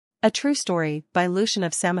A True Story by Lucian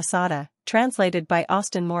of Samosata, translated by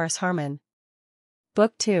Austin Morris Harmon.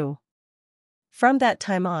 Book 2. From that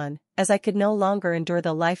time on, as I could no longer endure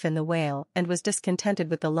the life in the whale and was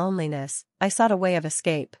discontented with the loneliness, I sought a way of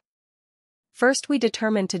escape. First we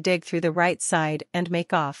determined to dig through the right side and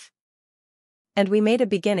make off. And we made a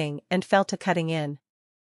beginning and fell to cutting in.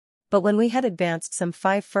 But when we had advanced some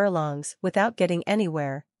 5 furlongs without getting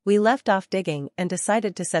anywhere, we left off digging and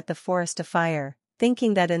decided to set the forest afire,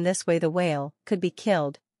 thinking that in this way the whale could be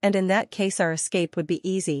killed, and in that case our escape would be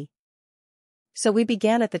easy. So we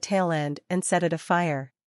began at the tail end and set it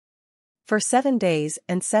afire. For 7 days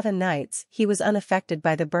and 7 nights he was unaffected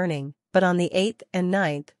by the burning, but on the 8th and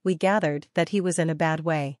 9th we gathered that he was in a bad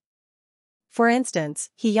way. For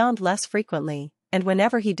instance, he yawned less frequently, and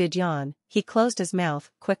whenever he did yawn, he closed his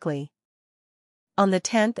mouth quickly. On the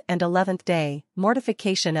 10th and 11th day,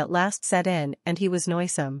 mortification at last set in and he was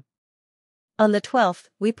noisome. On the 12th,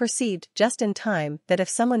 we perceived just in time that if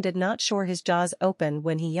someone did not shore his jaws open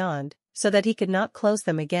when he yawned, so that he could not close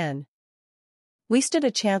them again, we stood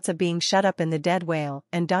a chance of being shut up in the dead whale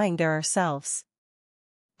and dying there ourselves.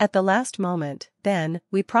 At the last moment, then,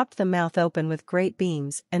 we propped the mouth open with great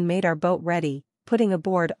beams and made our boat ready, putting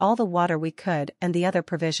aboard all the water we could and the other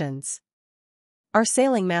provisions. Our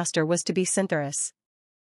sailing master was to be Cyntharus.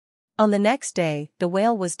 On the next day, the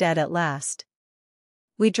whale was dead at last.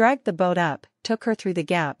 We dragged the boat up, took her through the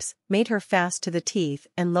gaps, made her fast to the teeth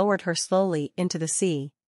and lowered her slowly into the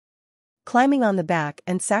sea. Climbing on the back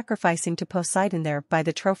and sacrificing to Poseidon there by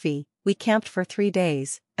the trophy, we camped for 3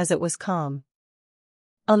 days, as it was calm.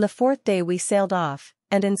 On the 4th day we sailed off,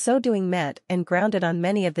 and in so doing met and grounded on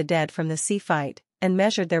many of the dead from the sea fight, and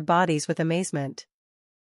measured their bodies with amazement.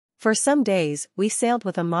 For some days we sailed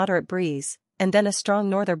with a moderate breeze, and then a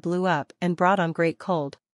strong norther blew up and brought on great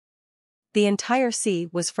cold. The entire sea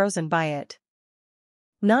was frozen by it.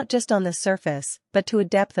 Not just on the surface, but to a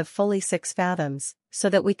depth of fully 6 fathoms, so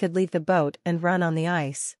that we could leave the boat and run on the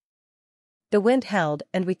ice. The wind held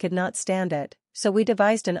and we could not stand it, so we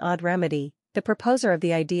devised an odd remedy. The proposer of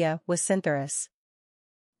the idea was Cyntharus.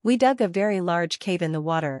 We dug a very large cave in the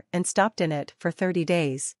water and stopped in it for 30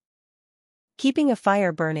 days. Keeping a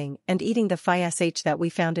fire burning and eating the fish that we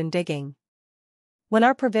found in digging. When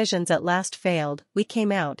our provisions at last failed, we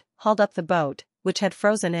came out, hauled up the boat, which had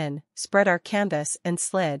frozen in, spread our canvas and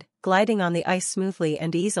slid, gliding on the ice smoothly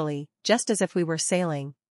and easily, just as if we were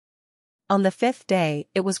sailing. On the 5th day,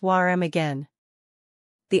 it was warm again.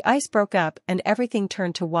 The ice broke up and everything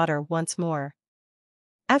turned to water once more.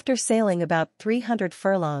 After sailing about 300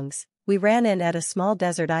 furlongs, we ran in at a small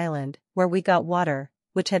desert island, where we got water,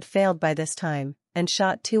 which had failed by this time, and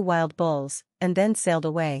shot 2 wild bulls, and then sailed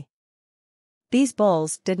away. These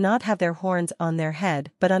bulls did not have their horns on their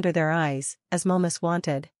head but under their eyes, as Momus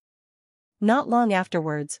wanted. Not long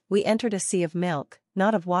afterwards, we entered a sea of milk,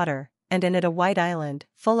 not of water, and in it a white island,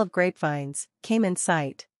 full of grapevines, came in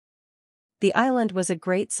sight. The island was a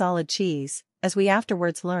great solid cheese, as we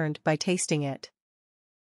afterwards learned by tasting it.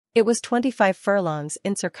 It was 25 furlongs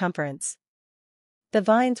in circumference. The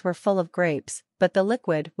vines were full of grapes, but the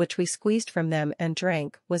liquid which we squeezed from them and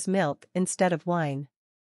drank was milk instead of wine.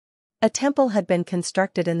 A temple had been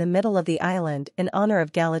constructed in the middle of the island in honor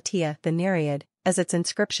of Galatea the Nereid, as its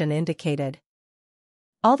inscription indicated.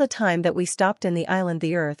 All the time that we stopped in the island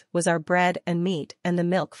the earth was our bread and meat and the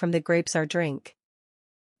milk from the grapes our drink.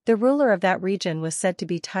 The ruler of that region was said to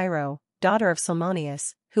be Tyro, daughter of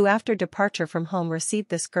Salmoneus, who after departure from home received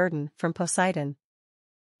this guerdon from Poseidon.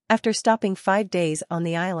 After stopping 5 days on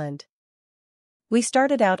the island, we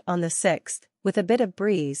started out on the 6th, with a bit of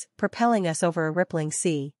breeze propelling us over a rippling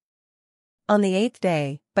sea. On the 8th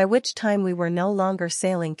day, by which time we were no longer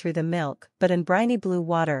sailing through the milk but in briny blue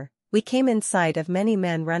water, we came in sight of many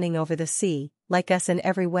men running over the sea, like us in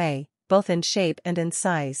every way, both in shape and in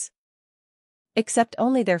size. Except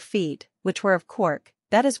only their feet, which were of cork,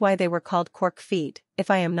 that is why they were called cork feet,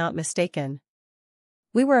 if I am not mistaken.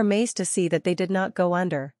 We were amazed to see that they did not go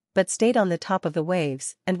under, but stayed on the top of the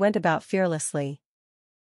waves and went about fearlessly.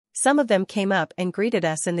 Some of them came up and greeted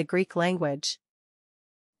us in the Greek language.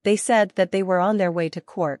 They said that they were on their way to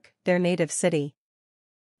Cork, their native city.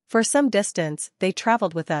 For some distance they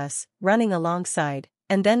traveled with us, running alongside,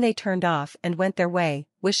 and then they turned off and went their way,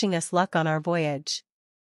 wishing us luck on our voyage.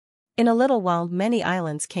 In a little while many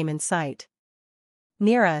islands came in sight.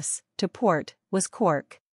 Near us, to port, was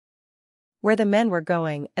Cork. Where the men were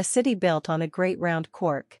going, a city built on a great round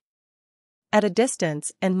cork. At a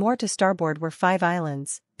distance and more to starboard were 5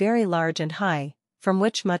 islands, very large and high, from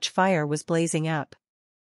which much fire was blazing up.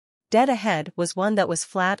 Dead ahead was one that was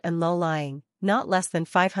flat and low-lying, not less than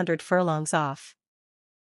 500 furlongs off.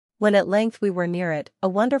 When at length we were near it, a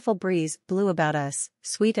wonderful breeze blew about us,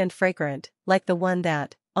 sweet and fragrant, like the one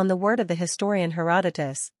that, on the word of the historian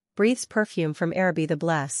Herodotus, breathes perfume from Araby the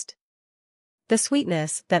Blessed. The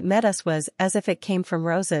sweetness that met us was as if it came from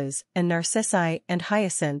roses, and narcissi, and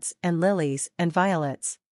hyacinths, and lilies, and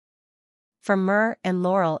violets. From myrrh, and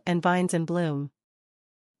laurel, and vines in bloom.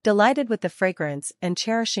 Delighted with the fragrance, and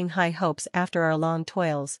cherishing high hopes after our long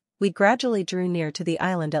toils, we gradually drew near to the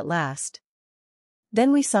island at last.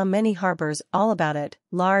 Then we saw many harbors all about it,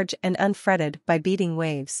 large and unfretted by beating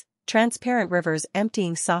waves, transparent rivers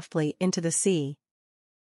emptying softly into the sea.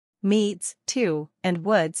 Meads, too, and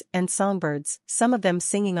woods, and songbirds, some of them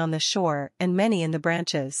singing on the shore and many in the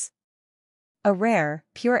branches. A rare,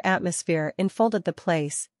 pure atmosphere enfolded the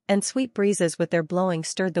place, and sweet breezes with their blowing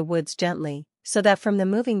stirred the woods gently, so that from the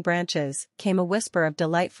moving branches came a whisper of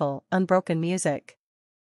delightful, unbroken music.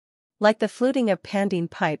 Like the fluting of Pandine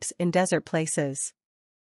pipes in desert places.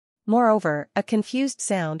 Moreover, a confused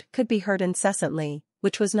sound could be heard incessantly,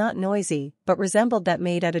 which was not noisy but resembled that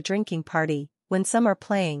made at a drinking party, when some are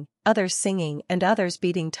playing, others singing and others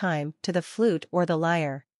beating time to the flute or the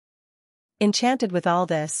lyre. Enchanted with all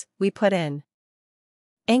this, we put in.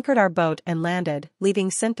 Anchored our boat and landed,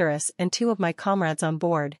 leaving Cyntharus and 2 of my comrades on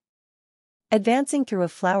board. Advancing through a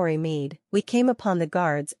flowery mead, we came upon the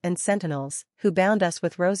guards and sentinels, who bound us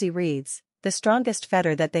with rosy wreaths, the strongest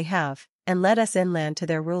fetter that they have, and led us inland to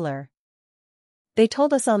their ruler. They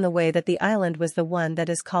told us on the way that the island was the one that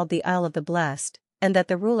is called the Isle of the Blessed, and that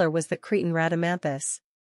the ruler was the Cretan Rhadamanthus.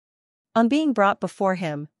 On being brought before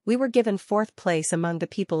him, we were given 4th place among the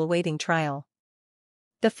people awaiting trial.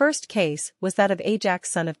 The first case was that of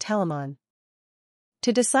Ajax son of Telamon.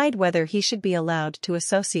 To decide whether he should be allowed to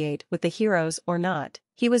associate with the heroes or not,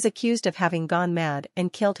 he was accused of having gone mad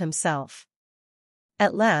and killed himself.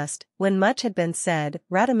 At last, when much had been said,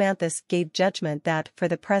 Rhadamanthus gave judgment that, for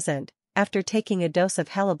the present, after taking a dose of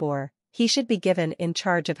hellebore, he should be given in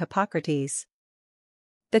charge of Hippocrates,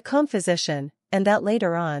 the comphysician, and that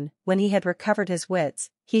later on, when he had recovered his wits,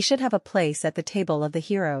 he should have a place at the table of the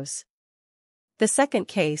heroes. The second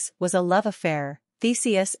case was a love affair,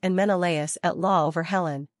 Theseus and Menelaus at law over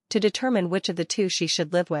Helen, to determine which of the 2 she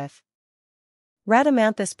should live with.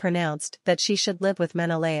 Rhadamanthus pronounced that she should live with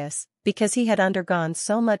Menelaus, because he had undergone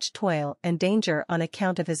so much toil and danger on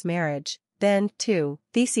account of his marriage. Then, too,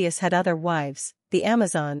 Theseus had other wives, the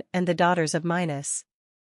Amazon and the daughters of Minos.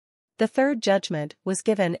 The third judgment was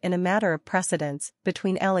given in a matter of precedence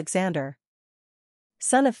between Alexander,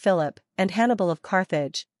 son of Philip, and Hannibal of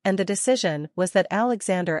Carthage, and the decision was that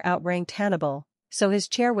Alexander outranked Hannibal, so his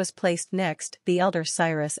chair was placed next the elder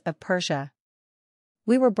Cyrus of Persia.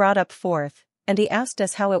 We were brought up 4th, and he asked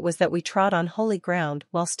us how it was that we trod on holy ground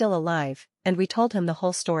while still alive, and we told him the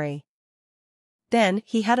whole story. Then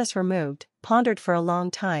he had us removed, pondered for a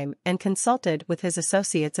long time and consulted with his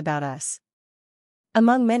associates about us.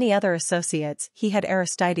 Among many other associates he had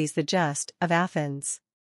Aristides the Just, of Athens.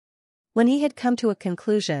 When he had come to a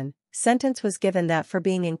conclusion, sentence was given that for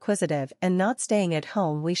being inquisitive and not staying at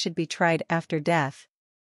home we should be tried after death.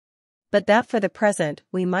 But that for the present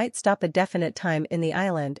we might stop a definite time in the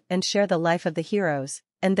island and share the life of the heroes,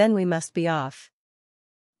 and then we must be off.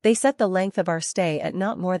 They set the length of our stay at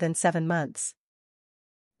not more than 7 months.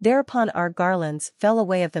 Thereupon our garlands fell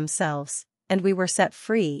away of themselves, and we were set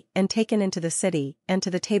free and taken into the city and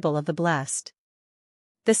to the table of the blessed.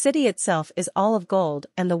 The city itself is all of gold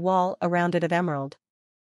and the wall around it of emerald.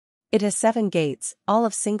 It has 7 gates, all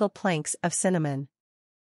of single planks of cinnamon.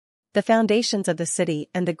 The foundations of the city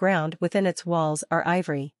and the ground within its walls are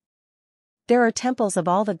ivory. There are temples of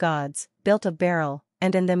all the gods, built of beryl,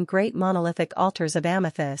 and in them great monolithic altars of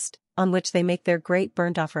amethyst, on which they make their great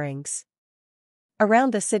burnt offerings.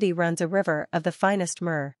 Around the city runs a river of the finest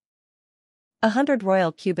myrrh, 100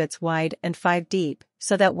 royal cubits wide and 5 deep,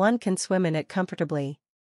 so that one can swim in it comfortably.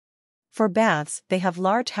 For baths they have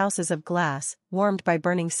large houses of glass, warmed by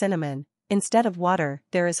burning cinnamon. Instead of water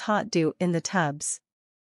there is hot dew in the tubs.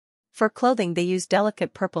 For clothing they use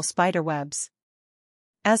delicate purple spiderwebs.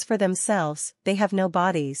 As for themselves, they have no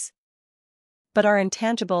bodies, but are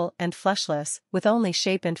intangible and fleshless, with only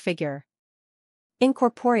shape and figure.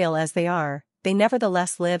 Incorporeal as they are, they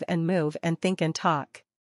nevertheless live and move and think and talk.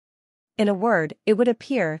 In a word, it would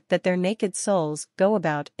appear that their naked souls go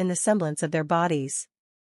about in the semblance of their bodies.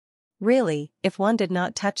 Really, if one did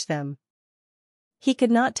not touch them, he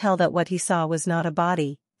could not tell that what he saw was not a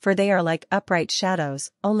body, for they are like upright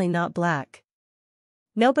shadows, only not black.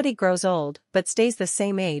 Nobody grows old, but stays the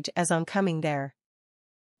same age as on coming there.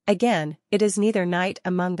 Again, it is neither night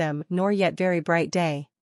among them nor yet very bright day.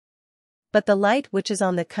 But the light which is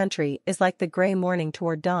on the country is like the grey morning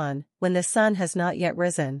toward dawn, when the sun has not yet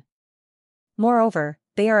risen. Moreover,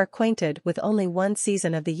 they are acquainted with only one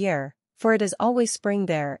season of the year, for it is always spring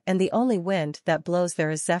there and the only wind that blows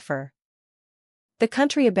there is zephyr. The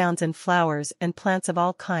country abounds in flowers and plants of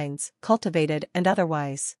all kinds, cultivated and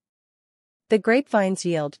otherwise. The grapevines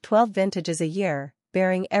yield 12 vintages a year,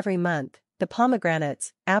 bearing every month. The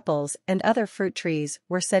pomegranates, apples and other fruit trees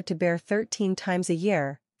were said to bear 13 times a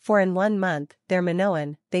year, for in 1 month, their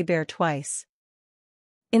Minoan, they bear twice.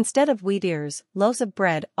 Instead of wheat ears, loaves of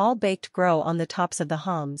bread all baked grow on the tops of the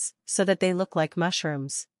halms, so that they look like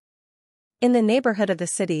mushrooms. In the neighborhood of the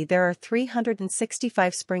city there are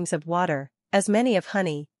 365 springs of water, as many of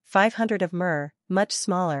honey, 500 of myrrh, much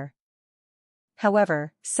smaller.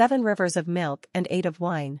 However, 7 rivers of milk and 8 of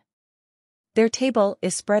wine. Their table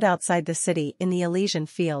is spread outside the city in the Elysian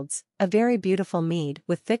fields, a very beautiful mead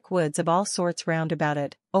with thick woods of all sorts round about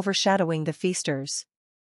it, overshadowing the feasters.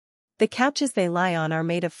 The couches they lie on are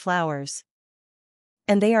made of flowers,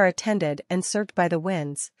 and they are attended and served by the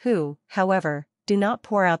winds, who, however, do not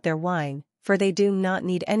pour out their wine, for they do not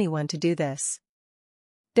need anyone to do this.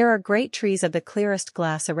 There are great trees of the clearest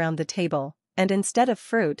glass around the table, and instead of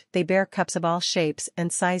fruit they bear cups of all shapes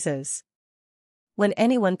and sizes. When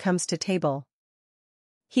anyone comes to table,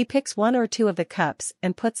 he picks 1 or 2 of the cups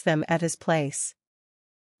and puts them at his place.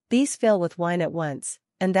 These fill with wine at once,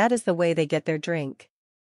 and that is the way they get their drink.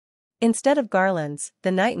 Instead of garlands,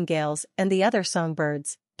 the nightingales and the other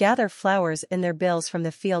songbirds gather flowers in their bills from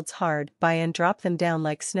the fields hard by and drop them down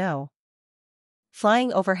like snow,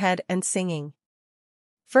 flying overhead and singing.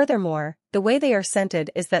 Furthermore, the way they are scented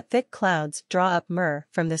is that thick clouds draw up myrrh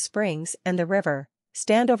from the springs and the river,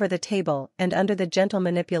 stand over the table and under the gentle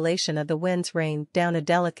manipulation of the winds rain down a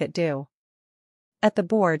delicate dew. At the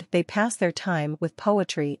board they pass their time with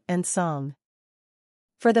poetry and song.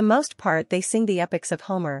 For the most part they sing the epics of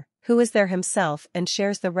Homer, who is there himself and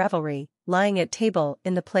shares the revelry, lying at table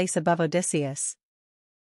in the place above Odysseus.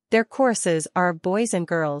 Their choruses are of boys and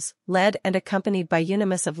girls, led and accompanied by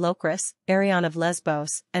Eunomus of Locris, Arion of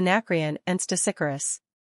Lesbos, Anacreon and Stesichorus.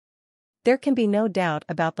 There can be no doubt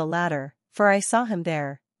about the latter, for I saw him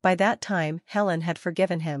there. By that time Helen had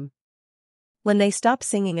forgiven him. When they stop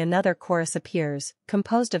singing another chorus appears,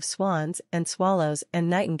 composed of swans and swallows and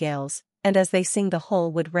nightingales, and as they sing the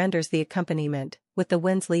whole wood renders the accompaniment, with the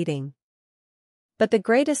winds leading. But the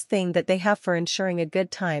greatest thing that they have for ensuring a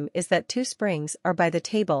good time is that 2 springs are by the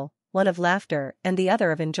table, one of laughter and the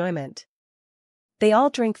other of enjoyment. They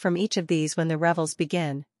all drink from each of these when the revels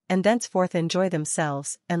begin, and thenceforth enjoy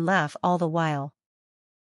themselves and laugh all the while.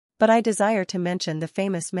 But I desire to mention the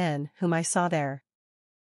famous men whom I saw there.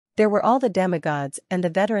 There were all the demigods and the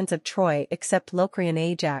veterans of Troy except Locrian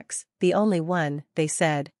Ajax, the only one, they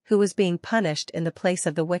said, who was being punished in the place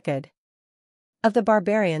of the wicked. Of the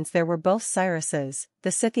barbarians there were both Cyruses,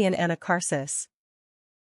 the Scythian Anacharsis,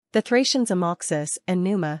 the Thracians Amalxus and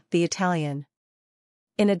Numa, the Italian.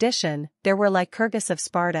 In addition, there were Lycurgus of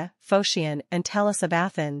Sparta, Phocion and Tellus of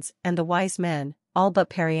Athens, and the wise men, all but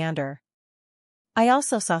Periander. I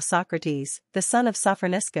also saw Socrates, the son of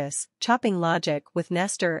Sophroniscus, chopping logic with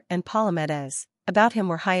Nestor and Polymedes. About him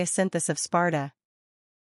were Hyacinthus of Sparta,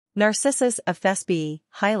 Narcissus of Thespae,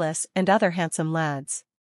 Hylas and other handsome lads.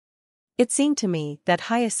 It seemed to me that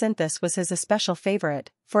Hyacinthus was his especial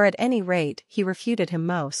favorite, for at any rate he refuted him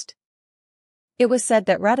most. It was said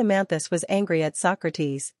that Rhadamanthus was angry at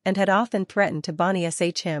Socrates and had often threatened to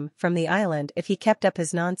banish him from the island if he kept up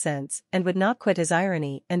his nonsense and would not quit his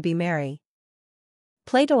irony and be merry.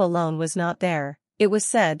 Plato alone was not there. It was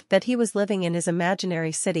said that he was living in his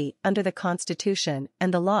imaginary city under the constitution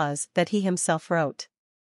and the laws that he himself wrote.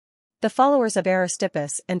 The followers of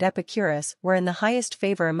Aristippus and Epicurus were in the highest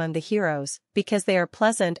favor among the heroes, because they are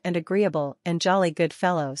pleasant and agreeable and jolly good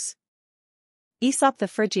fellows. Aesop the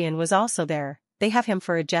Phrygian was also there, they have him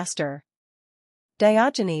for a jester.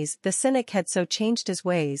 Diogenes the Cynic had so changed his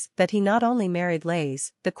ways that he not only married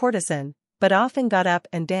Lais, the courtesan, but often got up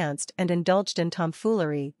and danced and indulged in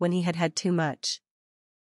tomfoolery when he had had too much.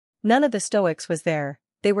 None of the Stoics was there,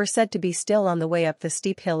 they were said to be still on the way up the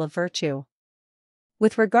steep hill of virtue.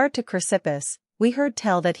 With regard to Chrysippus, we heard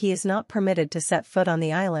tell that he is not permitted to set foot on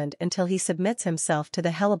the island until he submits himself to the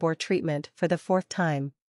hellebore treatment for the 4th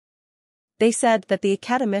time. They said that the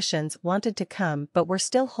academicians wanted to come but were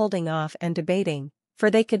still holding off and debating, for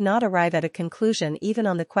they could not arrive at a conclusion even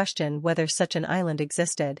on the question whether such an island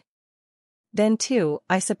existed. Then too,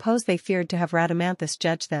 I suppose they feared to have Rhadamanthus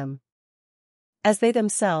judge them, as they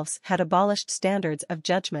themselves had abolished standards of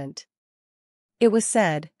judgment. It was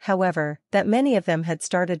said, however, that many of them had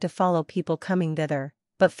started to follow people coming thither,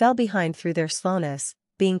 but fell behind through their slowness,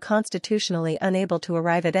 being constitutionally unable to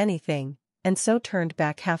arrive at anything, and so turned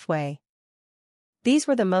back halfway. These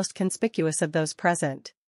were the most conspicuous of those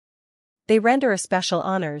present. They render especial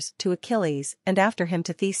honors to Achilles and after him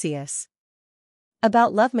to Theseus.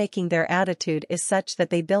 About lovemaking their attitude is such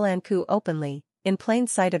that they billancourt openly, in plain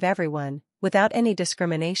sight of everyone, without any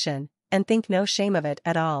discrimination, and think no shame of it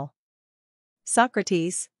at all.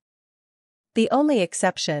 Socrates, the only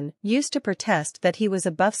exception, used to protest that he was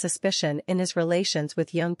above suspicion in his relations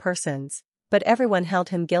with young persons, but everyone held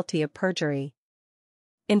him guilty of perjury.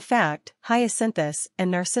 In fact, Hyacinthus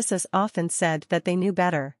and Narcissus often said that they knew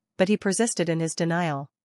better, but he persisted in his denial.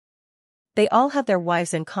 They all have their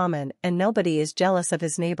wives in common and nobody is jealous of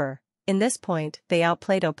his neighbor. In this point they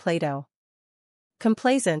outplayed Plato.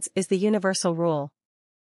 Complaisance is the universal rule.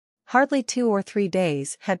 Hardly 2 or 3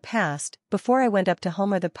 days had passed before I went up to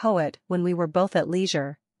Homer the poet when we were both at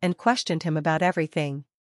leisure, and questioned him about everything.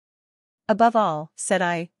 Above all, said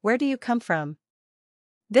I, where do you come from?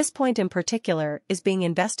 This point in particular is being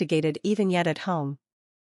investigated even yet at home.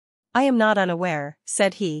 I am not unaware,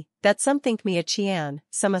 said he, that some think me a Chian,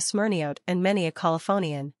 some a Smyrniote and many a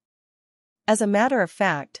Colophonian. As a matter of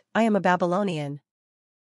fact, I am a Babylonian.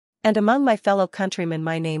 And among my fellow countrymen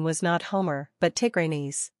my name was not Homer, but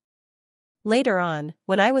Tigranes. Later on,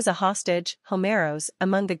 when I was a hostage, Homeros,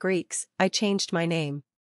 among the Greeks, I changed my name.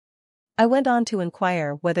 I went on to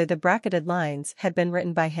inquire whether the bracketed lines had been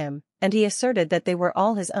written by him, and he asserted that they were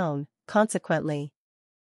all his own, consequently.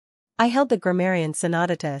 I held the grammarian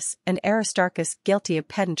Sinodotus and Aristarchus guilty of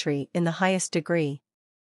pedantry in the highest degree.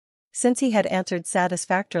 Since he had answered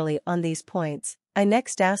satisfactorily on these points, I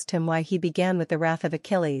next asked him why he began with the wrath of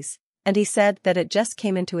Achilles, and he said that it just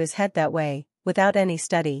came into his head that way, without any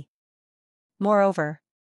study. Moreover,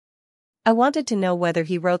 I wanted to know whether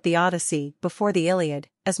he wrote the Odyssey before the Iliad,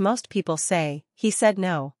 as most people say. He said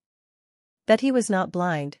no. That he was not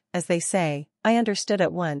blind, as they say, I understood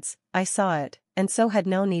at once. I saw it, and so had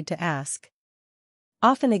no need to ask.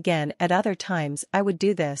 Often again at other times I would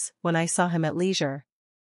do this, when I saw him at leisure.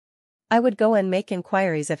 I would go and make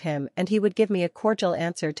inquiries of him and he would give me a cordial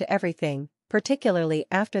answer to everything, particularly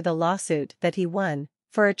after the lawsuit that he won,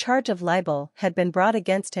 for a charge of libel had been brought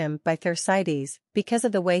against him by Thersites, because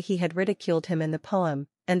of the way he had ridiculed him in the poem,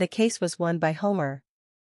 and the case was won by Homer,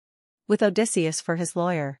 with Odysseus for his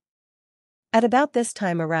lawyer. At about this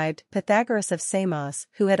time arrived Pythagoras of Samos,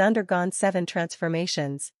 who had undergone 7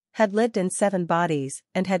 transformations, had lived in 7 bodies,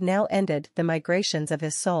 and had now ended the migrations of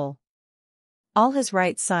his soul. All his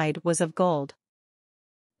right side was of gold.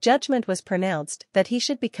 Judgment was pronounced that he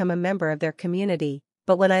should become a member of their community,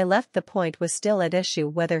 but when I left the point was still at issue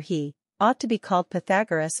whether he ought to be called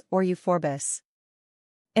Pythagoras or Euphorbus.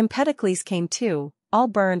 Empedocles came too, all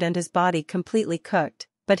burned and his body completely cooked,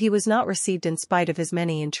 but he was not received in spite of his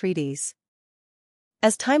many entreaties.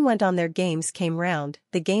 As time went on their games came round,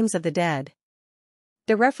 the games of the dead.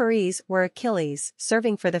 The referees were Achilles,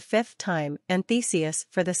 serving for the 5th time, and Theseus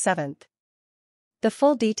for the 7th. The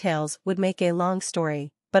full details would make a long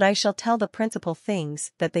story, but I shall tell the principal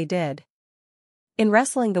things that they did. In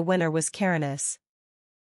wrestling the winner was Carinus,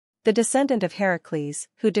 the descendant of Heracles,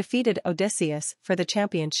 who defeated Odysseus for the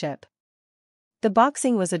championship. The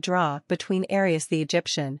boxing was a draw between Arius the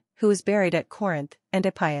Egyptian, who was buried at Corinth, and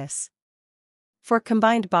Hippias. For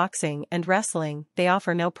combined boxing and wrestling, they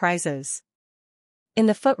offer no prizes. In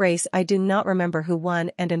the foot race I do not remember who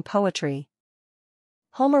won, and in poetry,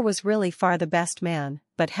 Homer was really far the best man,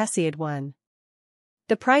 but Hesiod won.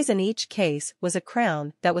 The prize in each case was a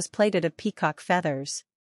crown that was plaited of peacock feathers.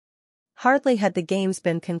 Hardly had the games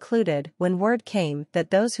been concluded when word came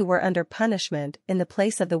that those who were under punishment in the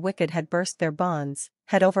place of the wicked had burst their bonds,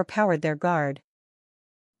 had overpowered their guard,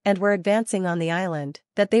 and were advancing on the island,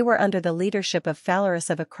 that they were under the leadership of Phalaris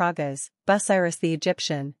of Acragas, Busiris the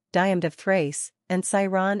Egyptian, Diomede of Thrace, and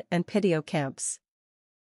Sciron and Pityocampus.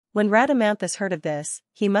 When Rhadamanthus heard of this,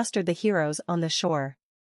 he mustered the heroes on the shore.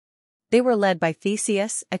 They were led by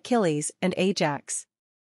Theseus, Achilles, and Ajax,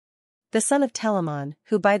 the son of Telamon,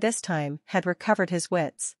 who by this time had recovered his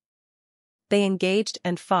wits. They engaged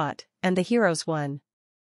and fought, and the heroes won.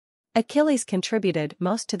 Achilles contributed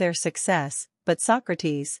most to their success, but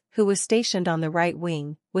Socrates, who was stationed on the right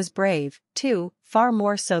wing, was brave, too, far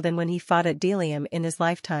more so than when he fought at Delium in his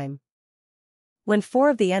lifetime. When 4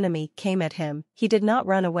 of the enemy came at him, he did not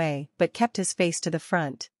run away but kept his face to the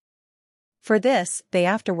front. For this, they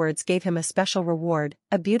afterwards gave him a special reward,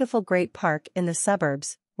 a beautiful great park in the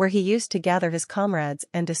suburbs, where he used to gather his comrades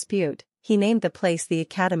and dispute. He named the place the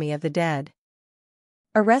Academy of the Dead.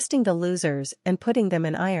 Arresting the losers and putting them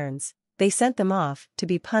in irons, they sent them off to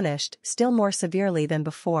be punished still more severely than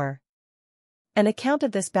before. An account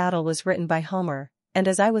of this battle was written by Homer, and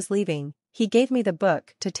as I was leaving, he gave me the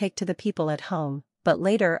book to take to the people at home. but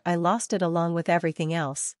later I lost it along with everything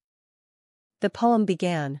else. The poem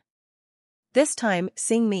began. This time,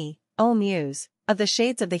 sing me, O Muse, of the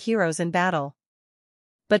shades of the heroes in battle.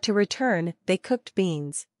 But to return, they cooked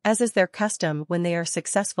beans, as is their custom when they are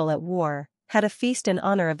successful at war, had a feast in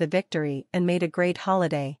honor of the victory and made a great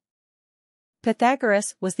holiday.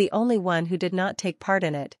 Pythagoras was the only one who did not take part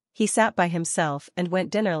in it. He sat by himself and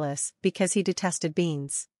went dinnerless because he detested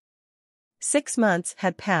beans. 6 months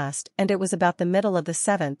had passed and it was about the middle of the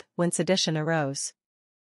 7th when sedition arose.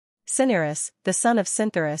 Cinyras, the son of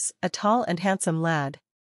Cyntharus, a tall and handsome lad,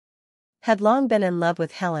 had long been in love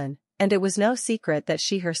with Helen, and it was no secret that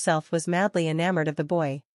she herself was madly enamored of the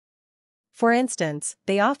boy. For instance,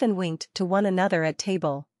 they often winked to one another at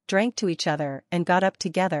table, drank to each other and got up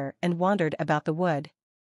together and wandered about the wood.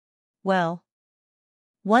 Well,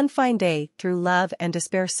 one fine day, through love and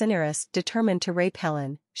despair, Cinyras determined to rape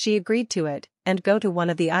Helen. She agreed to it, and go to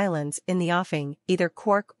one of the islands in the offing, either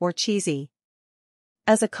Cork or Cheesy.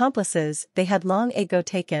 As accomplices, they had long ago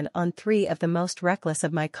taken on 3 of the most reckless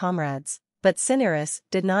of my comrades, but Cinyras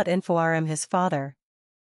did not inform his father,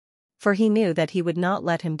 for he knew that he would not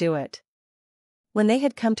let him do it. When they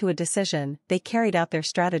had come to a decision, they carried out their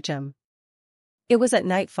stratagem. It was at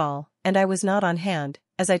nightfall, and I was not on hand,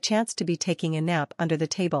 as I chanced to be taking a nap under the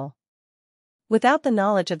table. Without the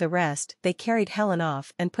knowledge of the rest, they carried Helen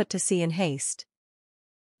off and put to sea in haste.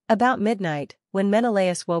 About midnight, when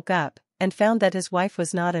Menelaus woke up, and found that his wife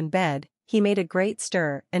was not in bed, he made a great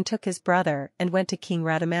stir and took his brother and went to King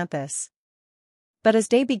Rhadamanthus. But as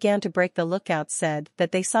day began to break, the lookouts said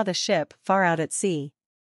that they saw the ship far out at sea.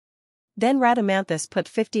 Then Rhadamanthus put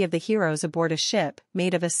 50 of the heroes aboard a ship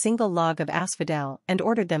made of a single log of asphodel and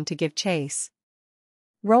ordered them to give chase.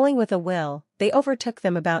 Rowing with a will, they overtook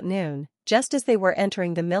them about noon, just as they were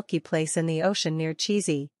entering the milky place in the ocean near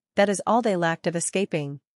Cheesy. That is all they lacked of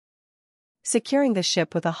escaping. Securing the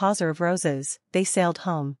ship with a hawser of roses, they sailed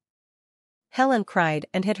home. Helen cried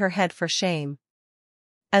and hid her head for shame.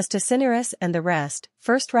 As to Cinyras and the rest,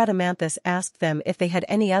 first Rhadamanthus asked them if they had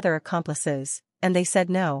any other accomplices, and they said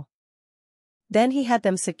no. Then he had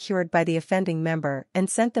them secured by the offending member and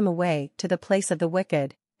sent them away to the place of the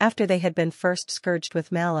wicked, after they had been first scourged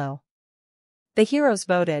with mallow. The heroes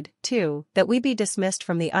voted, too, that we be dismissed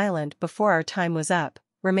from the island before our time was up,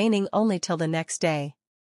 remaining only till the next day.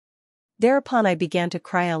 Thereupon I began to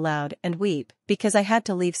cry aloud and weep, because I had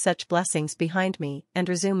to leave such blessings behind me and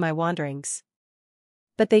resume my wanderings.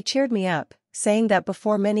 But they cheered me up, saying that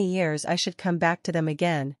before many years I should come back to them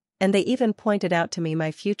again, and they even pointed out to me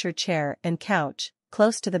my future chair and couch,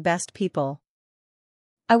 close to the best people.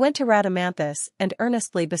 I went to Rhadamanthus and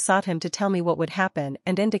earnestly besought him to tell me what would happen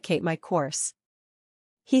and indicate my course.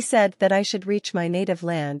 He said that I should reach my native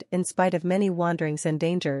land in spite of many wanderings and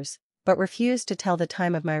dangers, but refused to tell the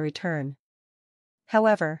time of my return.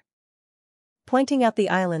 However, pointing out the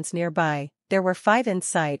islands nearby, there were 5 in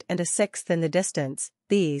sight and a 6th in the distance.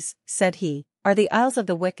 These, said he, are the Isles of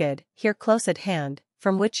the Wicked, here close at hand,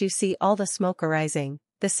 from which you see all the smoke arising.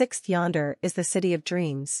 The 6th yonder is the City of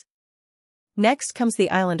Dreams. Next comes the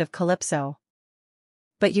island of Calypso.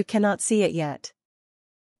 But you cannot see it yet.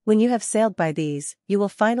 When you have sailed by these, you will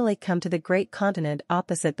finally come to the great continent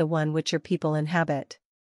opposite the one which your people inhabit.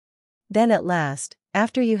 Then at last,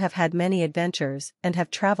 after you have had many adventures and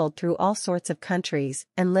have traveled through all sorts of countries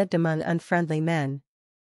and lived among unfriendly men,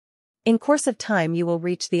 in course of time you will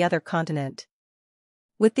reach the other continent.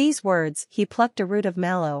 With these words he plucked a root of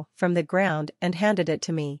mallow from the ground and handed it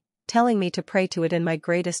to me, telling me to pray to it in my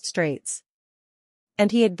greatest straits.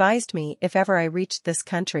 And he advised me, if ever I reached this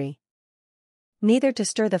country, neither to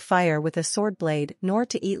stir the fire with a sword blade, nor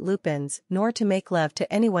to eat lupins, nor to make love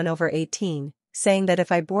to anyone over 18, saying that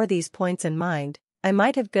if I bore these points in mind, I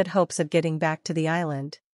might have good hopes of getting back to the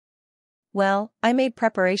island. Well, I made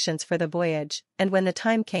preparations for the voyage, and when the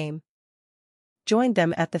time came, joined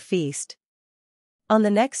them at the feast. On the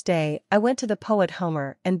next day, I went to the poet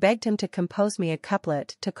Homer and begged him to compose me a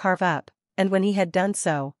couplet to carve up, and when he had done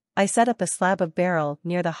so, I set up a slab of beryl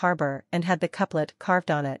near the harbor and had the couplet carved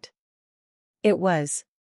on it. It was: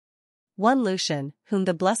 one Lucian, whom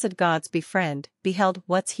the blessed gods befriend, beheld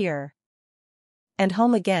what's here, and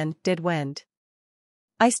home again did wend.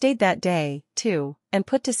 I stayed that day, too, and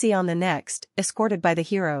put to sea on the next, escorted by the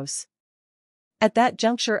heroes. At that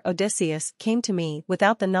juncture Odysseus came to me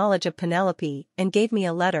without the knowledge of Penelope and gave me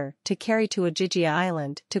a letter to carry to Ogygia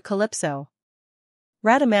Island, to Calypso.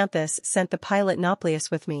 Rhadamanthus sent the pilot Nauplius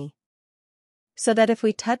with me, so that if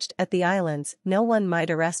we touched at the islands no one might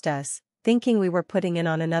arrest us, thinking we were putting in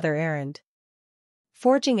on another errand.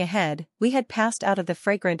 Forging ahead, we had passed out of the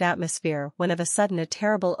fragrant atmosphere when of a sudden a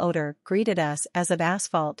terrible odor greeted us as of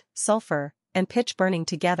asphalt, sulfur, and pitch burning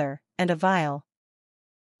together, and a vile,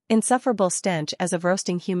 insufferable stench as of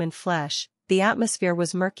roasting human flesh. The atmosphere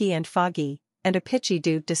was murky and foggy, and a pitchy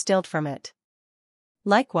dew distilled from it.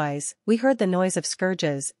 Likewise, we heard the noise of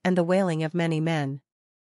scourges and the wailing of many men.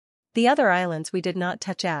 The other islands we did not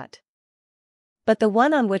touch at, but the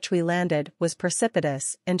one on which we landed was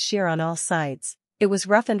precipitous and sheer on all sides. It was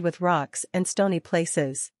roughened with rocks and stony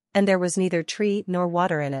places, and there was neither tree nor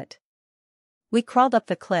water in it. We crawled up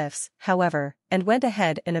the cliffs, however, and went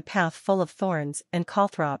ahead in a path full of thorns and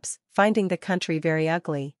calthrops, finding the country very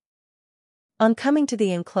ugly. On coming to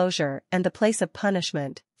the enclosure and the place of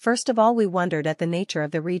punishment, first of all we wondered at the nature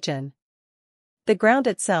of the region. The ground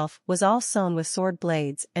itself was all sown with sword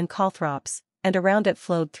blades and calthrops, and around it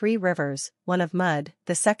flowed 3 rivers, one of mud,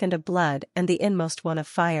 the second of blood, and the inmost one of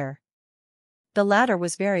fire. The latter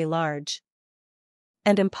was very large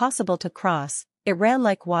and impossible to cross. It ran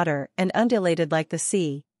like water and undulated like the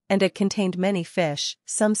sea, and it contained many fish,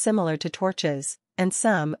 some similar to torches, and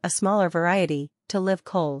some, a smaller variety, to live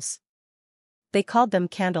coals. They called them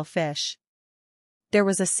candle fish. There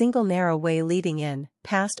was a single narrow way leading in,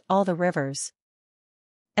 past all the rivers,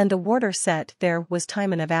 and the warder set there was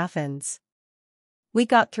Timon of Athens. We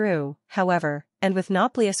got through, however, and with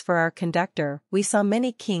Nauplius for our conductor we saw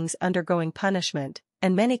many kings undergoing punishment,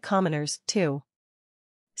 and many commoners, too.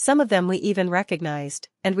 Some of them we even recognized,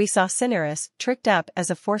 and we saw Cinyras tricked up as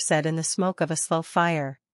aforesaid in the smoke of a slow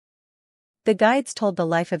fire. The guides told the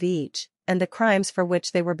life of each, and the crimes for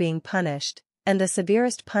which they were being punished, and the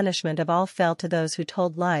severest punishment of all fell to those who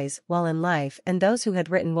told lies while in life and those who had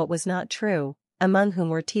written what was not true, among whom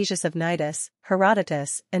were Ctesias of Cnidus,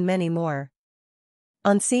 Herodotus, and many more.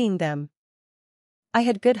 On seeing them, I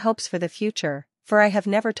had good hopes for the future, for I have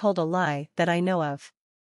never told a lie that I know of.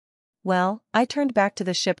 Well, I turned back to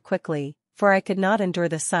the ship quickly, for I could not endure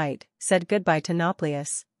the sight, said goodbye to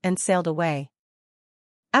Nauplius, and sailed away.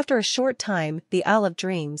 After a short time the Isle of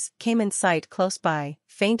Dreams came in sight close by,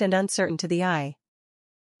 faint and uncertain to the eye.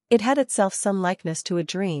 It had itself some likeness to a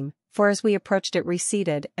dream, for as we approached it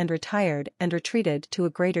receded and retired and retreated to a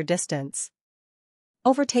greater distance,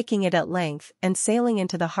 overtaking it at length and sailing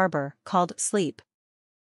into the harbor, called Sleep.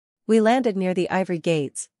 We landed near the ivory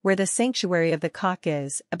gates, where the sanctuary of the cock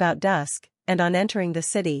is, about dusk, and on entering the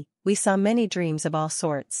city, we saw many dreams of all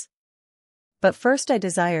sorts. But first I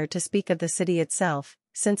desire to speak of the city itself,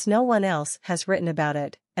 since no one else has written about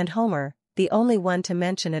it, and Homer, the only one to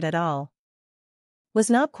mention it at all, was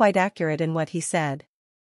not quite accurate in what he said.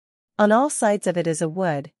 On all sides of it is a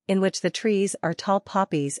wood, in which the trees are tall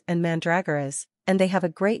poppies and mandragoras, and they have a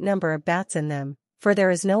great number of bats in them, for there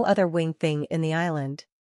is no other winged thing in the island.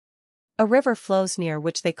 A river flows near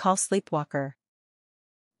which they call Sleepwalker.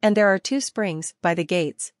 And there are 2 springs by the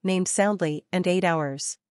gates, named Soundly and 8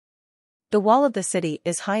 Hours. The wall of the city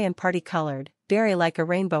is high and party-colored, very like a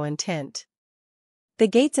rainbow in tint. The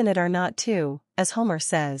gates in it are not 2, as Homer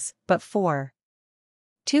says, but 4.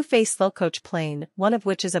 2 face slow coach plain, one of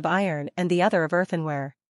which is of iron and the other of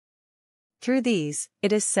earthenware. Through these,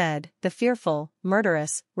 it is said, the fearful,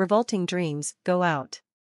 murderous, revolting dreams go out.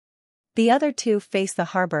 The other 2 face the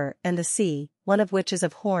harbor and the sea, one of which is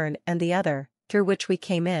of horn and the other, through which we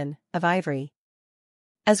came in, of ivory.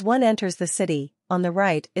 As one enters the city, on the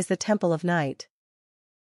right is the temple of Night.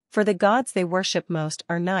 For the gods they worship most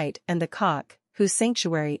are Night and the cock, whose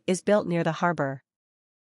sanctuary is built near the harbor.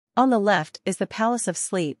 On the left is the palace of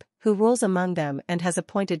Sleep, who rules among them and has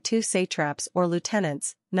appointed 2 satraps or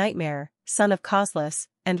lieutenants, Nightmare, son of Causeless,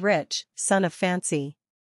 and Rich, son of Fancy.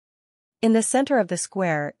 In the center of the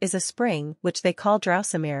square is a spring which they call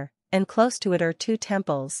Drowsamere, and close to it are 2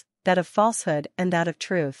 temples, that of Falsehood and that of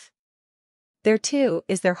Truth. There too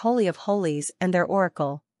is their Holy of Holies and their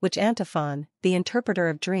oracle, which Antiphon, the interpreter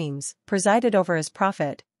of dreams, presided over as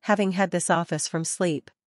prophet, having had this office from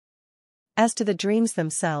sleep. As to the dreams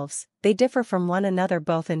themselves, they differ from one another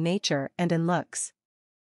both in nature and in looks.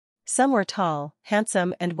 Some were tall,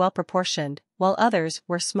 handsome and well-proportioned, while others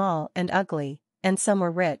were small and ugly, and some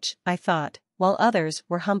were rich, I thought, while others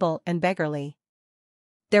were humble and beggarly.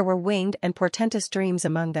 There were winged and portentous dreams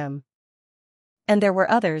among them. And there were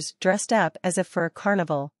others dressed up as if for a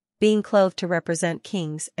carnival, being clothed to represent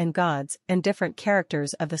kings and gods and different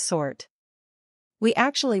characters of the sort. We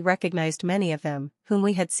actually recognized many of them, whom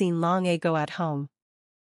we had seen long ago at home.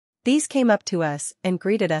 These came up to us and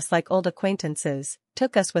greeted us like old acquaintances,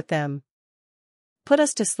 took us with them, put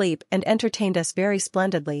us to sleep and entertained us very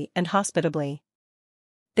splendidly and hospitably.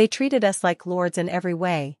 They treated us like lords in every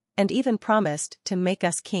way, and even promised to make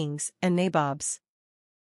us kings and nabobs.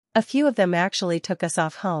 A few of them actually took us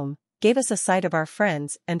off home, gave us a sight of our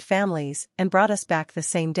friends and families, and brought us back the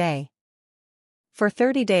same day. For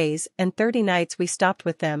 30 days and 30 nights we stopped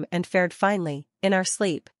with them and fared finely, in our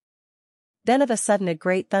sleep. Then of a sudden a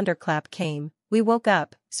great thunderclap came, we woke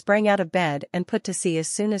up, sprang out of bed and put to sea as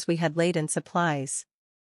soon as we had laden supplies.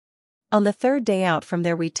 On the 3rd day out from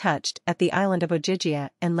there we touched at the island of Ogygia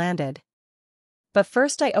and landed. But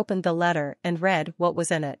first I opened the letter and read what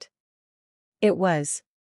was in it. It was: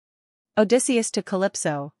 Odysseus to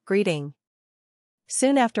Calypso, greeting.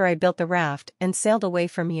 Soon after I built the raft and sailed away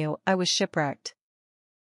from you, I was shipwrecked.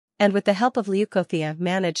 And with the help of Leucothea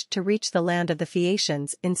managed to reach the land of the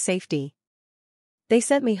Phaeacians in safety. They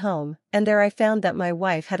sent me home, and there I found that my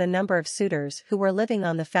wife had a number of suitors who were living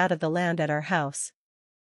on the fat of the land at our house.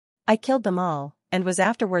 I killed them all, and was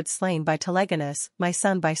afterwards slain by Telegonus, my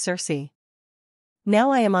son by Circe.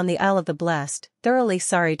 Now I am on the Isle of the Blessed, thoroughly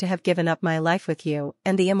sorry to have given up my life with you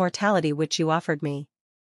and the immortality which you offered me.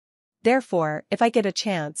 Therefore, if I get a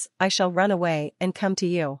chance, I shall run away and come to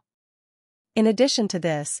you. In addition to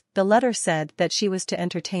this, the letter said that she was to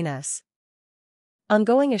entertain us. On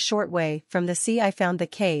going a short way from the sea I found the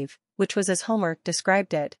cave, which was as Homer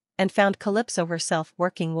described it, and found Calypso herself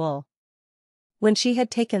working wool. When she had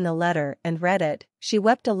taken the letter and read it, she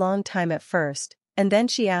wept a long time at first, and then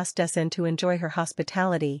she asked us in to enjoy her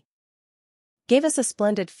hospitality. Gave us a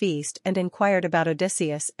splendid feast and inquired about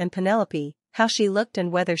Odysseus and Penelope, how she looked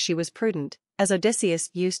and whether she was prudent, as Odysseus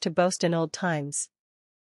used to boast in old times.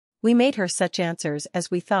 We made her such answers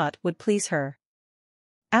as we thought would please her.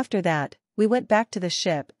 After that, we went back to the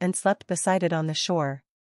ship and slept beside it on the shore.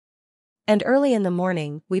 And early in the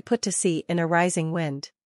morning we put to sea in a rising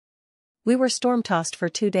wind. We were storm-tossed for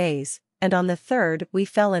 2 days, and on the 3rd we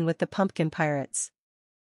fell in with the pumpkin pirates.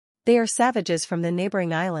 They are savages from the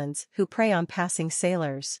neighboring islands who prey on passing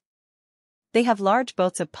sailors. They have large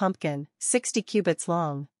boats of pumpkin, 60 cubits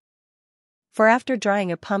long. For after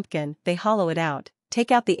drying a pumpkin they hollow it out,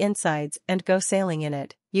 take out the insides and go sailing in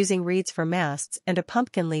it, using reeds for masts and a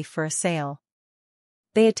pumpkin leaf for a sail.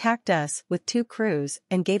 They attacked us with 2 crews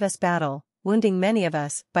and gave us battle, wounding many of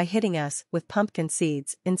us by hitting us with pumpkin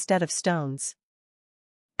seeds instead of stones.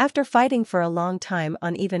 After fighting for a long time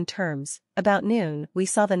on even terms, about noon we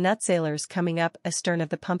saw the nut sailors coming up astern of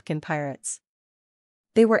the pumpkin pirates.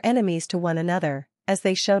 They were enemies to one another, as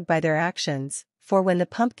they showed by their actions, for when the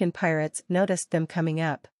pumpkin pirates noticed them coming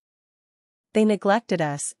up, they neglected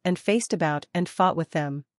us and faced about and fought with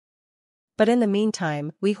them. But in the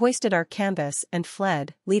meantime we hoisted our canvas and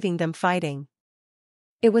fled, leaving them fighting.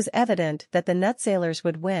 It was evident that the nut sailors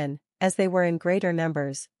would win, as they were in greater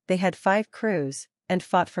numbers, they had 5 crews, and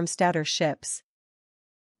fought from stouter ships.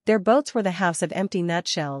 Their boats were the house of empty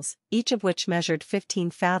nutshells, each of which measured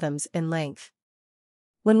 15 fathoms in length.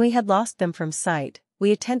 When we had lost them from sight,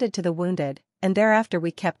 we attended to the wounded, and thereafter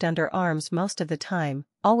we kept under arms most of the time,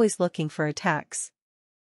 always looking for attacks.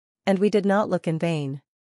 And we did not look in vain.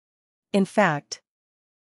 In fact,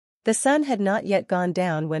 the sun had not yet gone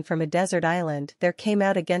down when from a desert island there came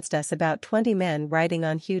out against us about 20 men riding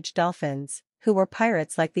on huge dolphins, who were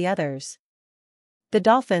pirates like the others. The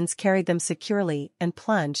dolphins carried them securely and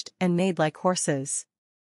plunged and neighed like horses.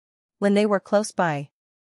 When they were close by,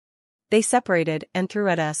 they separated and threw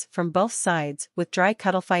at us from both sides with dry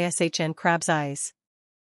cuttlefish and crab's eyes.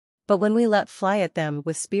 But when we let fly at them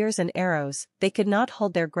with spears and arrows, they could not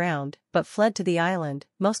hold their ground, but fled to the island,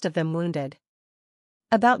 most of them wounded.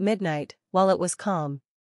 About midnight, while it was calm,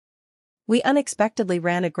 we unexpectedly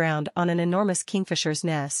ran aground on an enormous kingfisher's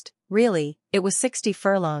nest. Really, it was 60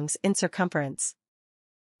 furlongs in circumference.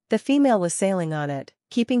 The female was sailing on it,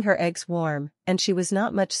 keeping her eggs warm, and she was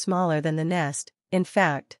not much smaller than the nest. In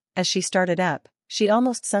fact, as she started up, she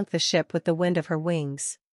almost sunk the ship with the wind of her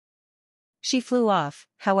wings. She flew off,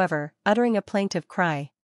 however, uttering a plaintive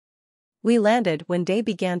cry. We landed when day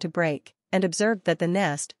began to break, and observed that the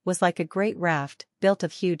nest was like a great raft, built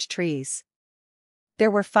of huge trees.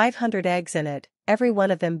 There were 500 eggs in it, every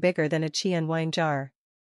one of them bigger than a Chian wine jar.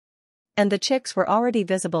 And the chicks were already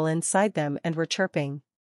visible inside them and were chirping.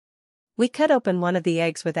 We cut open one of the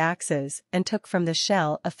eggs with axes and took from the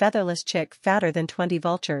shell a featherless chick fatter than 20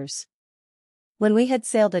 vultures. When we had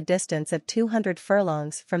sailed a distance of 200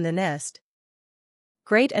 furlongs from the nest,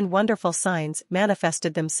 great and wonderful signs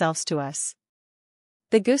manifested themselves to us.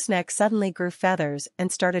 The gooseneck suddenly grew feathers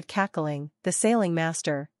and started cackling. The sailing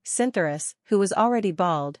master, Cyntharus, who was already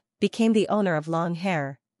bald, became the owner of long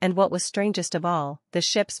hair, and what was strangest of all, the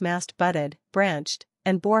ship's mast budded, branched,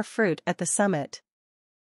 and bore fruit at the summit.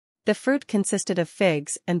 The fruit consisted of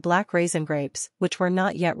figs and black raisin grapes, which were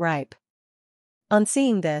not yet ripe. On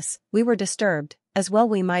seeing this, we were disturbed, as well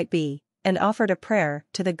we might be, and offered a prayer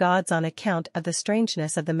to the gods on account of the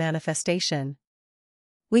strangeness of the manifestation.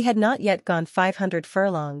 We had not yet gone 500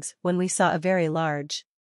 furlongs when we saw a very large,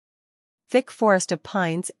 thick forest of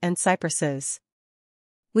pines and cypresses.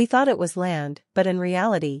 We thought it was land, but in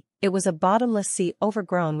reality, it was a bottomless sea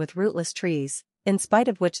overgrown with rootless trees, in spite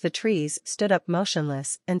of which the trees stood up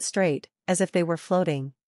motionless and straight, as if they were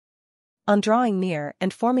floating. On drawing near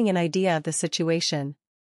and forming an idea of the situation,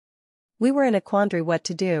 we were in a quandary what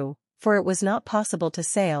to do, for it was not possible to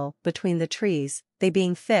sail between the trees, they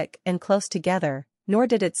being thick and close together, nor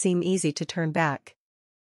did it seem easy to turn back.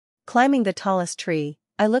 Climbing the tallest tree,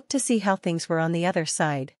 I looked to see how things were on the other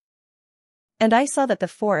side. And I saw that the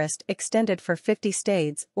forest extended for 50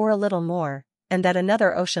 stades or a little more, and that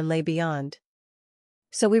another ocean lay beyond.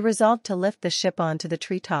 So we resolved to lift the ship on to the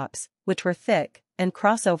treetops, which were thick, and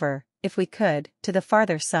cross over, if we could, to the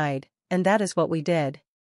farther side, and that is what we did.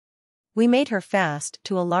 We made her fast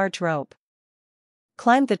to a large rope,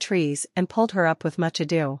 climbed the trees and pulled her up with much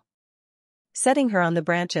ado. Setting her on the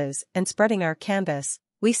branches and spreading our canvas,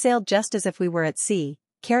 we sailed just as if we were at sea,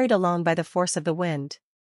 carried along by the force of the wind.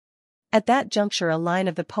 At that juncture a line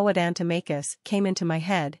of the poet Antimachus came into my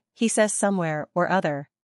head, he says somewhere or other,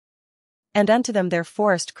 and unto them their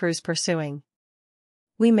forest crews pursuing.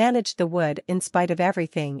 We managed the wood in spite of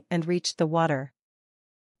everything and reached the water.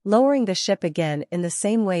 Lowering the ship again in the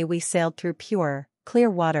same way we sailed through pure, clear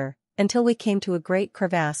water, until we came to a great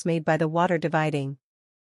crevasse made by the water dividing.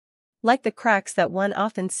 Like the cracks that one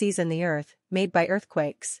often sees in the earth, made by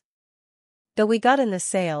earthquakes. Though we got in the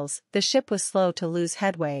sails, the ship was slow to lose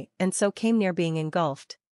headway and so came near being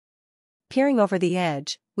engulfed. Peering over the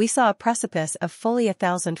edge, we saw a precipice of fully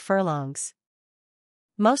 1,000 furlongs.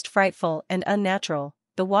 Most frightful and unnatural,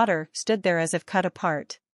 the water stood there as if cut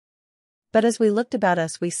apart. But as we looked about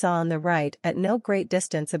us we saw on the right at no great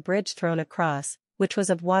distance a bridge thrown across, which was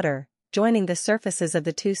of water, joining the surfaces of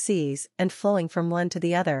the two seas and flowing from one to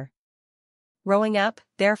the other. Rowing up,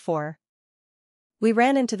 therefore, we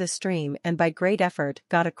ran into the stream and by great effort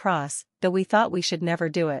got across, though we thought we should never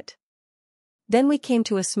do it. Then we came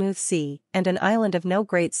to a smooth sea and an island of no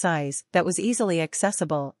great size that was easily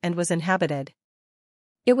accessible and was inhabited.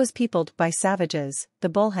 It was peopled by savages, the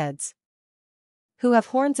bullheads, who have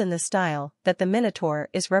horns in the style that the Minotaur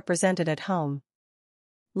is represented at home.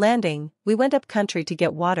 Landing, we went up country to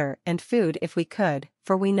get water and food if we could,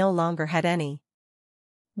 for we no longer had any.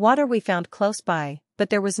 Water we found close by, but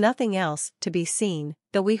there was nothing else to be seen,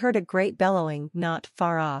 though we heard a great bellowing not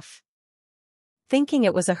far off. Thinking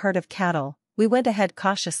it was a herd of cattle, we went ahead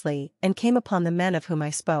cautiously and came upon the men of whom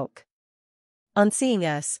I spoke. On seeing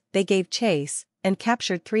us, they gave chase, and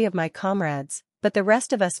captured 3 of my comrades, but the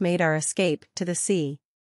rest of us made our escape to the sea.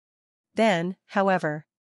 Then, however,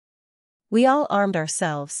 we all armed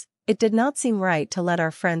ourselves. It did not seem right to let our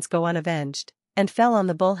friends go unavenged, and fell on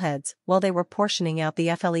the bullheads while they were portioning out the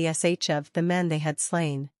flesh of the men they had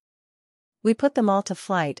slain. We put them all to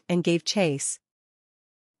flight and gave chase,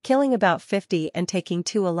 killing about 50 and taking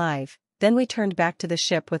 2 alive, then we turned back to the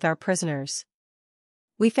ship with our prisoners.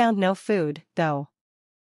 We found no food, though.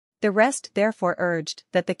 The rest therefore urged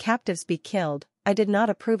that the captives be killed. I did not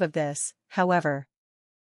approve of this, however,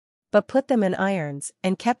 but put them in irons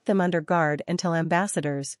and kept them under guard until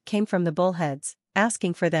ambassadors came from the bullheads,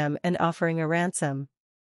 asking for them and offering a ransom.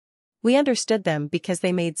 We understood them because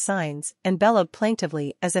they made signs and bellowed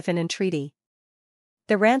plaintively as if in entreaty.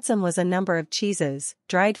 The ransom was a number of cheeses,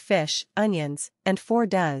 dried fish, onions, and 4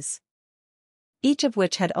 does, each of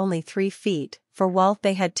which had only 3 feet, for while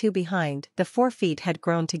they had 2 behind, the 4 feet had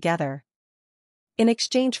grown together. In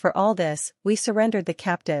exchange for all this, we surrendered the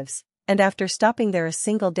captives, and after stopping there a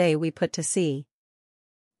single day we put to sea.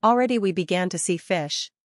 Already we began to see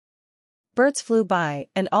fish. Birds flew by,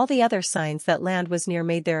 and all the other signs that land was near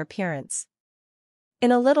made their appearance.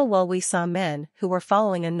 In a little while we saw men who were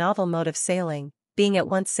following a novel mode of sailing, being at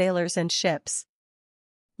once sailors and ships.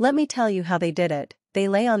 Let me tell you how they did it. They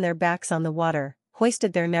lay on their backs on the water,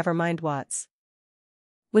 hoisted their nevermind-whats,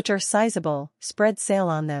 which are sizable, spread sail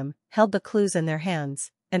on them, held the clews in their hands,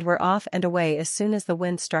 and were off and away as soon as the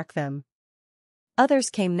wind struck them. Others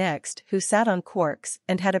came next who sat on corks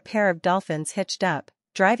and had a pair of dolphins hitched up,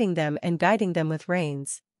 driving them and guiding them with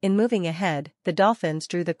reins. In moving ahead, the dolphins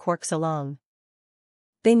drew the corks along.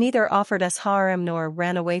 They neither offered us harm nor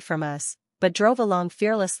ran away from us, but drove along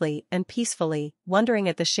fearlessly and peacefully, wondering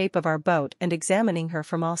at the shape of our boat and examining her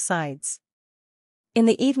from all sides. In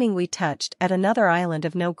the evening we touched at another island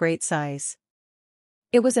of no great size.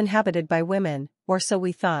 It was inhabited by women, or so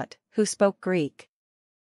we thought, who spoke Greek.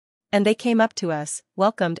 And they came up to us,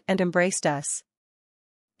 welcomed and embraced us.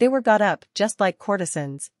 They were got up just like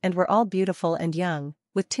courtesans, and were all beautiful and young,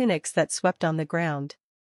 with tunics that swept on the ground.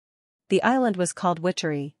 The island was called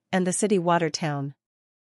Witchery, and the city Watertown.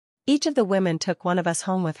 Each of the women took one of us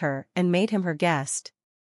home with her and made him her guest.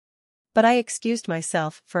 But I excused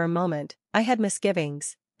myself for a moment. I had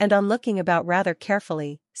misgivings, and on looking about rather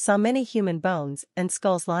carefully, saw many human bones and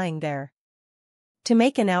skulls lying there. To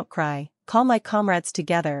make an outcry, call my comrades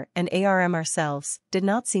together and arm ourselves, did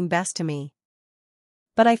not seem best to me.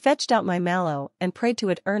 But I fetched out my mallow and prayed to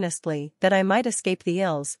it earnestly that I might escape the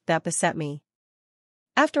ills that beset me.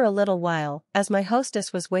 After a little while, as my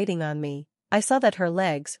hostess was waiting on me, I saw that her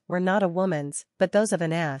legs were not a woman's, but those of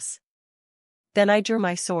an ass. Then I drew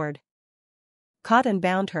my sword, caught and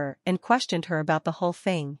bound her, and questioned her about the whole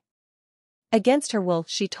thing. Against her will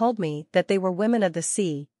she told me that they were women of the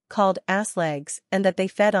sea, called ass-legs, and that they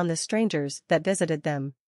fed on the strangers that visited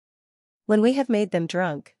them. When we have made them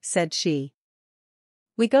drunk, said she,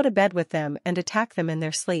 we go to bed with them and attack them in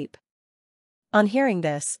their sleep. On hearing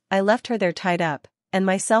this, I left her there tied up, and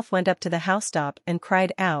myself went up to the housetop and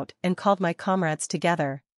cried out and called my comrades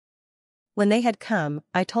together. When they had come,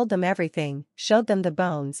 I told them everything, showed them the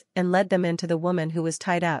bones, and led them in to the woman who was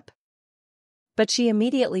tied up. But she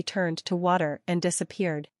immediately turned to water and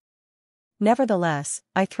disappeared. Nevertheless,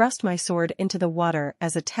 I thrust my sword into the water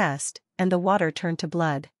as a test, and the water turned to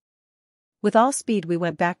blood. With all speed we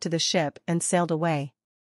went back to the ship and sailed away.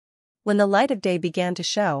 When the light of day began to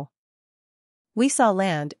show, we saw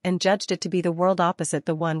land and judged it to be the world opposite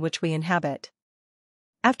the one which we inhabit.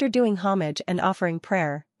 After doing homage and offering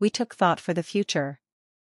prayer, we took thought for the future.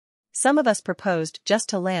 Some of us proposed just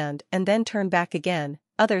to land and then turn back again,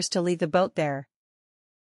 others to leave the boat there,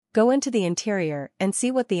 go into the interior and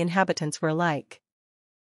see what the inhabitants were like.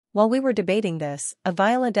 While we were debating this, a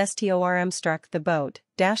violent storm struck the boat,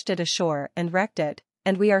 dashed it ashore and wrecked it,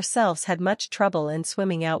 and we ourselves had much trouble in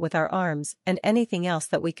swimming out with our arms and anything else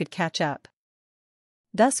that we could catch up.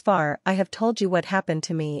 Thus far I have told you what happened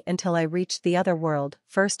to me until I reached the other world,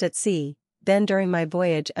 first at sea, then during my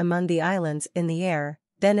voyage among the islands in the air,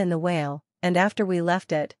 then in the whale, and after we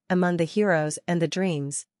left it, among the heroes and the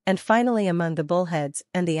dreams, and finally among the bullheads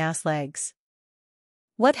and the ass-legs.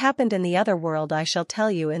 What happened in the other world I shall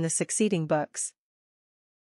tell you in the succeeding books.